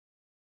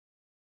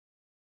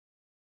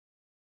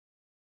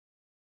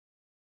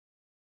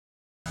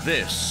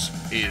This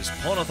is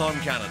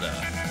Pawnathon, Canada. I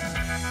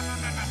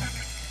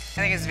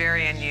think it's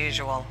very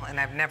unusual, and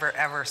I've never,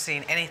 ever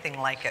seen anything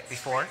like it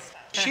before.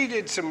 She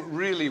did some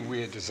really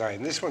weird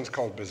design. This one's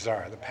called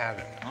Bizarre, the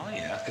pattern. Oh,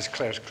 yeah. It's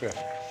Clarice cliff.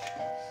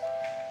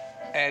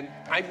 And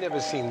I've never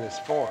seen this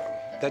form.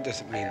 That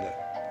doesn't mean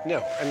that,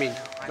 no. I mean,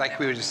 like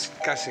we were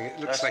discussing, it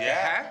looks like a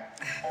hat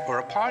or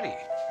a potty.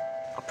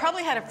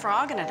 Probably had a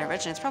frog in it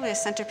originally. It's probably a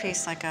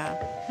centerpiece, like a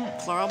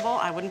floral bowl.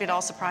 I wouldn't be at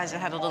all surprised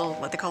it had a little,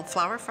 what they call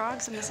flower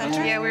frogs in the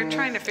center. Yeah, we were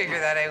trying to figure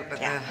that out, but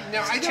Yeah. No,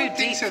 I it's don't too think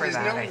deep so. for There's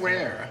that, I think.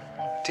 nowhere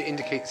to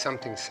indicate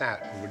something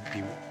sat would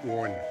be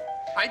worn.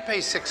 I'd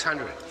pay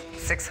 600.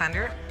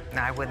 600?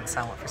 No, I wouldn't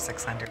sell it for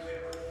 600.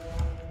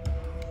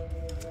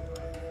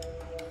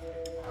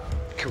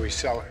 Can we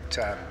sell it?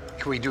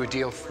 Can we do a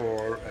deal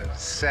for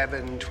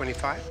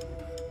 $725?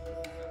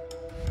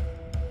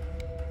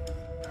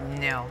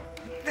 No.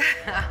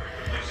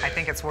 I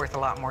think it's worth a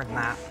lot more than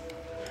that.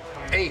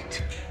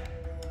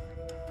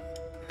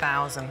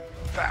 8,000.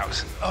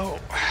 1,000. Oh.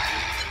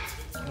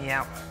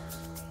 Yep.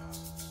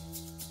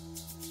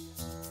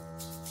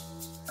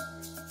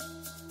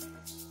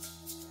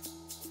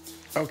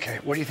 Okay,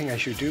 what do you think I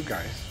should do,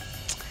 guys?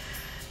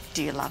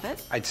 Do you love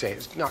it? I'd say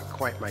it's not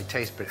quite my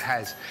taste, but it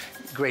has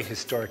great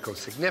historical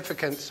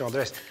significance and all the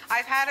rest.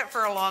 I've had it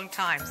for a long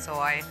time,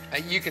 so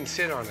You can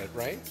sit on it,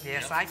 right?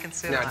 yes, I can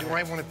sit Now, on do it.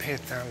 I want to pay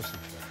 1,000 for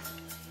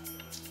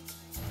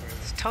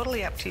It's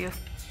totally up to you. that?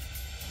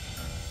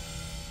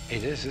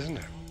 It is, isn't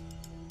it?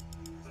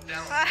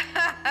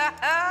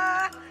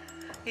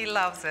 He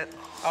loves it.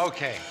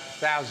 Okay,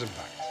 $1,000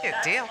 bucks. Good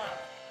deal.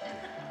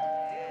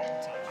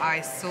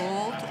 I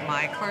sold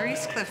my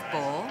Clarice Cliff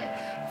Bowl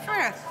for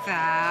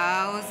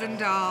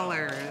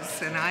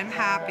 $1,000, and I'm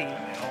happy.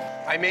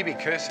 I may be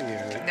cursing you.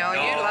 No,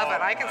 you love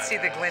it. I can see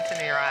the glint in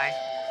your eye.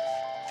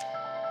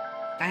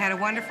 I had a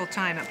wonderful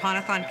time at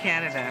Pawnathon,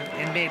 Canada,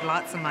 and made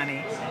lots of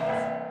money.